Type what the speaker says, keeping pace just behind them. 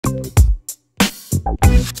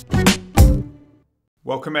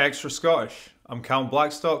Welcome to Extra Scottish. I'm Callum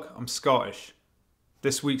Blackstock, I'm Scottish.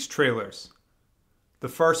 This week's trailers. The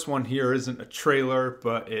first one here isn't a trailer,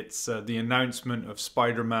 but it's the announcement of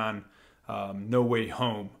Spider-Man No Way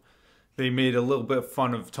Home. They made a little bit of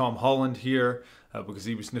fun of Tom Holland here because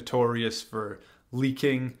he was notorious for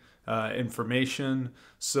leaking information.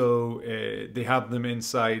 So they have them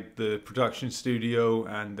inside the production studio,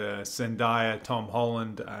 and Zendaya, Tom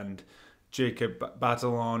Holland, and Jacob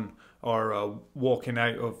Batalon are walking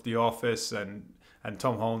out of the office, and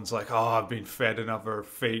Tom Holland's like, oh, I've been fed another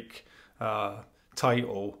fake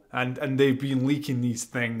title, and they've been leaking these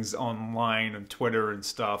things online on Twitter and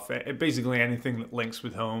stuff. Basically anything that links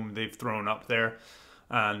with home they've thrown up there.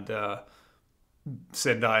 And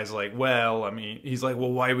Zendaya's like, well, I mean, he's like,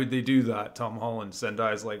 well, why would they do that, Tom Holland?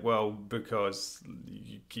 Zendaya's like, well, because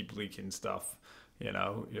you keep leaking stuff, you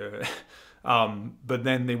know. But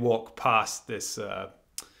then they walk past this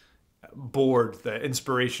board, the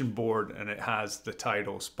inspiration board, and it has the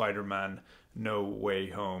title Spider-Man No Way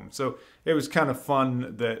Home. So it was kind of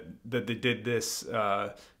fun that they did this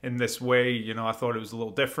in this way. You know, I thought it was a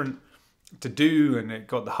little different to do, and it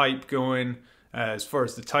got the hype going. As far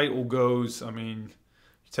as the title goes, I mean,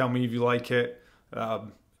 tell me if you like it.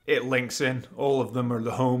 It links in. All of them are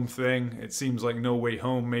the home thing. It seems like No Way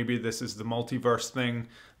Home. Maybe this is the multiverse thing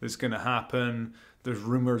that's going to happen. There's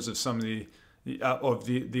rumors of some of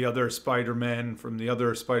the other Spider-Men from the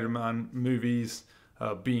other Spider-Man movies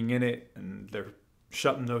being in it, and they're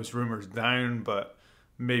shutting those rumors down, but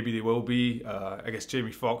maybe they will be. I guess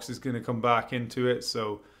Jamie Foxx is going to come back into it,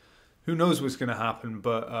 so who knows what's going to happen,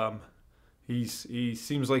 but he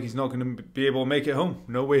seems like he's not going to be able to make it home.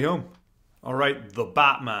 No Way Home. All right,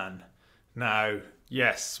 Thebatman. Now,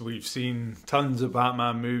 yes, we've seen tons of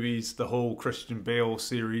Batman movies, the whole Christian Bale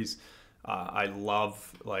series. I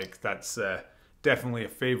love, like, that's definitely a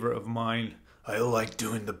favorite of mine. I like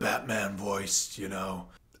doing the Batman voice, you know.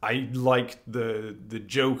 I liked the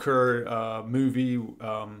Joker movie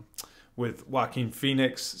with Joaquin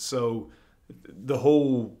Phoenix, so the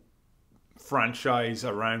whole franchise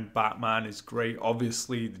around Batman is great.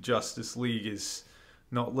 Obviously, the Justice League is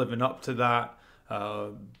not living up to that. I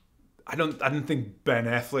don't think Ben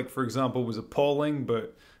Affleck, for example, was appalling,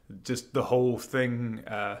 but just the whole thing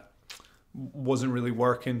wasn't really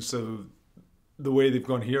working. So the way they've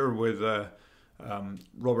gone here with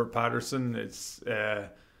Robert Pattinson,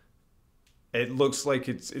 it looks like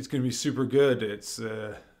it's going to be super good. It's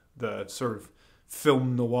the sort of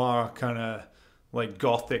film noir kind of, like,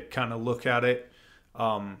 gothic kind of look at it.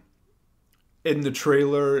 In the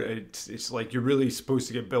trailer, it's like you're really supposed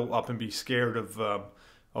to get built up and be scared of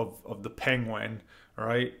the Penguin,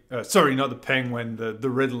 right? Sorry, not the Penguin, the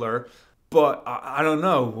Riddler. But I don't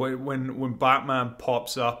know, when Batman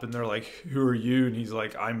pops up and they're like, who are you? And he's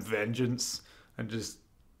like, I'm Vengeance, and just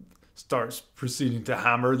starts proceeding to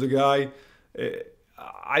hammer the guy.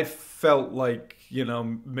 I felt like, you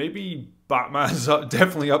know, maybe Batman's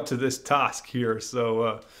definitely up to this task here.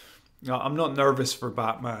 So I'm not nervous for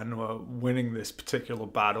Batman winning this particular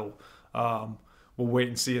battle. We'll wait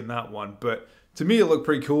and see in that one. But to me, it looked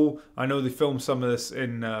pretty cool. I know they filmed some of this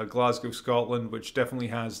in Glasgow, Scotland, which definitely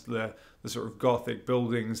has the sort of gothic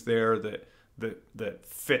buildings there that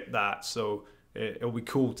fit that. So it'll be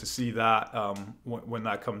cool to see that when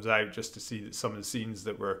that comes out, just to see some of the scenes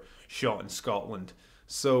that were shot in Scotland.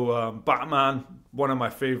 So Batman, one of my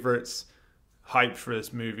favorites. Hyped for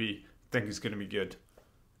this movie. Think it's going to be good.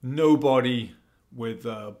 Nobody with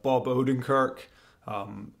Bob Odenkirk.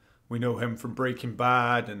 We know him from Breaking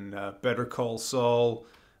Bad and Better Call Saul.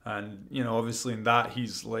 And, you know, obviously in that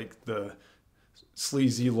he's like the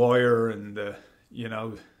sleazy lawyer, and, you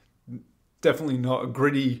know, definitely not a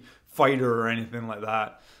gritty fighter or anything like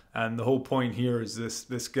that. And the whole point here is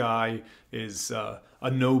this guy is a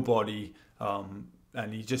nobody,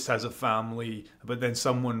 and he just has a family, but then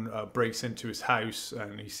someone breaks into his house,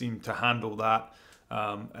 and he seemed to handle that,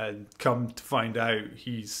 and come to find out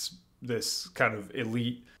he's this kind of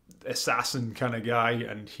elite assassin kind of guy,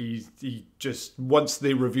 and he just, once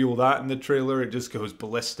they reveal that in the trailer, it just goes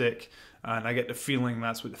ballistic. And I get the feeling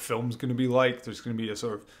that's what the film's going to be like. There's going to be a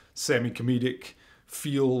sort of semi-comedic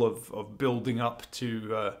feel of building up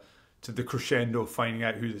to the crescendo, finding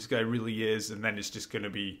out who this guy really is, and then it's just going to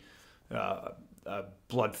be a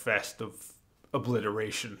bloodfest of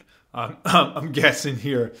obliteration. I'm guessing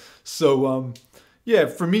here. So yeah,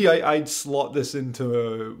 for me, I'd slot this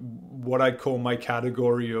into what I'd call my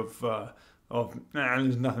category of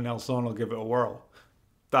there's nothing else on, I'll give it a whirl.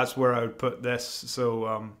 That's where I would put this.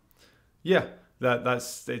 So yeah,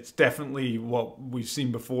 it's definitely what we've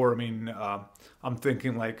seen before. I mean, I'm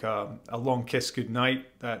thinking like A Long Kiss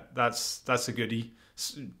Goodnight. That's a goodie.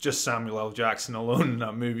 Just Samuel L. Jackson alone in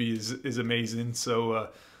that movie is amazing. So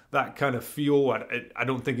that kind of feel, I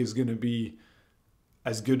don't think is going to be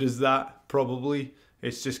as good as that. Probably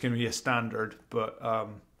it's just going to be a standard.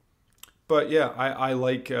 But yeah, I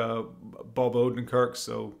like Bob Odenkirk,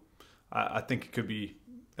 so I think it could be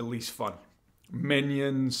at least fun.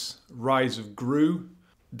 Minions, Rise of Gru.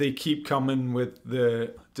 They keep coming with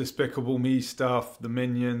the Despicable Me stuff, the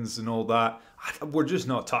Minions and all that. We're just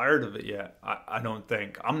not tired of it yet. I don't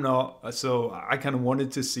think. I'm not. So I kind of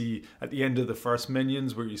wanted to see at the end of the first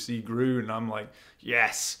Minions where you see Gru, and I'm like,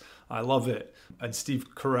 yes, I love it. And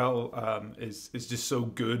Steve Carell is just so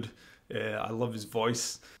good. I love his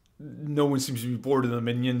voice. No one seems to be bored of the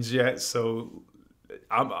Minions yet, so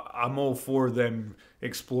I'm all for them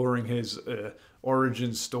exploring his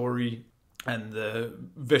origin story. And the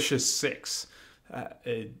Vicious Six,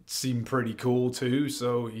 it seemed pretty cool too.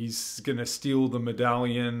 So he's gonna steal the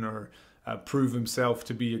medallion or prove himself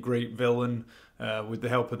to be a great villain with the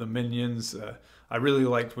help of the Minions. I really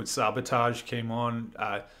liked when Sabotage came on.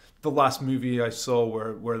 The last movie I saw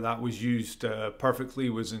where that was used perfectly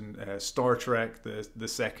was in Star Trek, the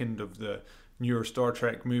second of the newer Star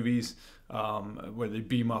Trek movies, where they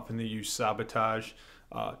beam up and they use Sabotage.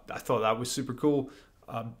 I thought that was super cool.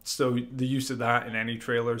 So the use of that in any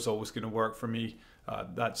trailer is always going to work for me.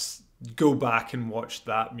 Go back and watch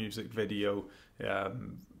that music video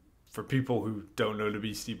for people who don't know the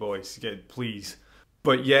Beastie Boys, please.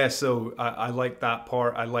 But yeah, so I like that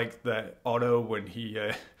part. I like that Otto when he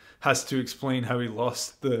has to explain how he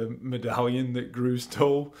lost the medallion that Gru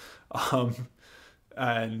stole,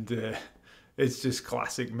 and it's just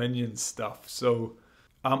classic Minions stuff. So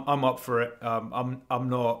I'm up for it. I'm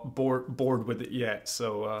not bored with it yet,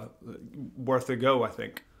 so worth a go, I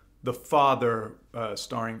think. Thefather,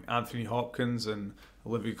 starring Anthony Hopkins and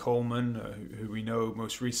Olivia Colman, who we know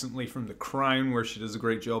most recently from The Crown, where she does a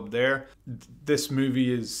great job there. This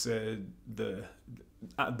movie is the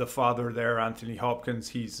father there, Anthony Hopkins.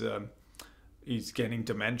 He's getting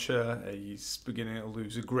dementia. He's beginning to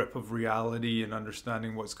lose a grip of reality and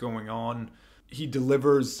understanding what's going on. He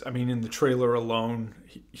delivers. I mean, in the trailer alone,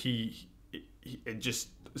 it just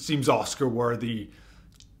seems Oscar worthy.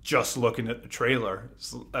 Just looking at the trailer,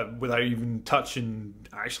 without even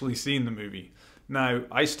actually seeing the movie. Now,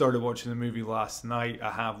 I started watching the movie last night. I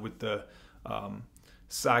have with the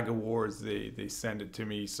SAG Awards. They send it to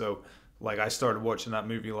me, so like I started watching that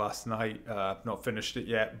movie last night. I've not finished it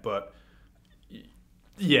yet, but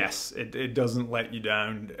yes, it doesn't let you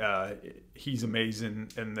down. He's amazing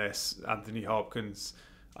in this. Anthony Hopkins.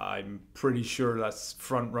 I'm pretty sure that's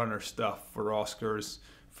front runner stuff for Oscars.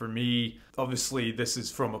 For me, obviously, this is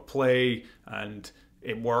from a play, and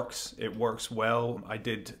it works. It works well. I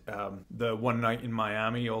did the One Night in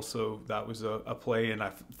Miami. Also, that was a play, and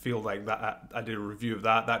I feel like that I did a review of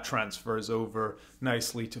that. That transfers over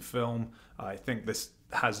nicely to film. I think this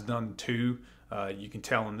has done too. You can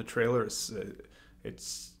tell in the trailer.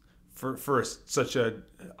 It's for such a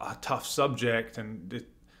tough subject, and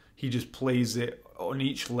he just plays it on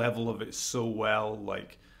each level of it so well.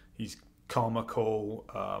 Like, he's comical,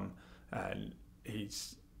 and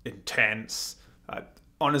he's intense.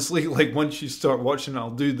 Honestly, like, once you start watching,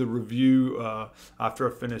 I'll do the review after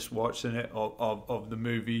I finish watching it of the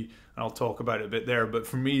movie, and I'll talk about it a bit there. But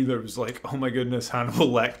for me, there was like, oh my goodness, Hannibal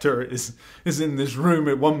Lecter is in this room.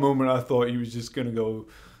 At one moment, I thought he was just gonna go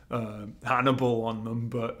Hannibal on them,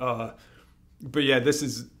 but yeah, this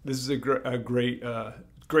is a great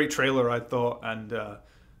trailer, I thought, and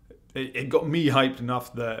it got me hyped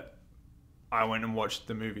enough that I went and watched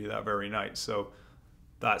the movie that very night. So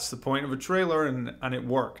that's the point of a trailer, and it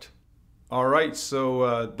worked. All right,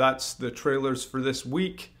 so that's the trailers for this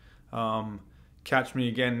week. Catch me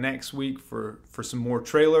again next week for some more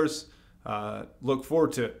trailers. Look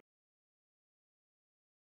forward to it.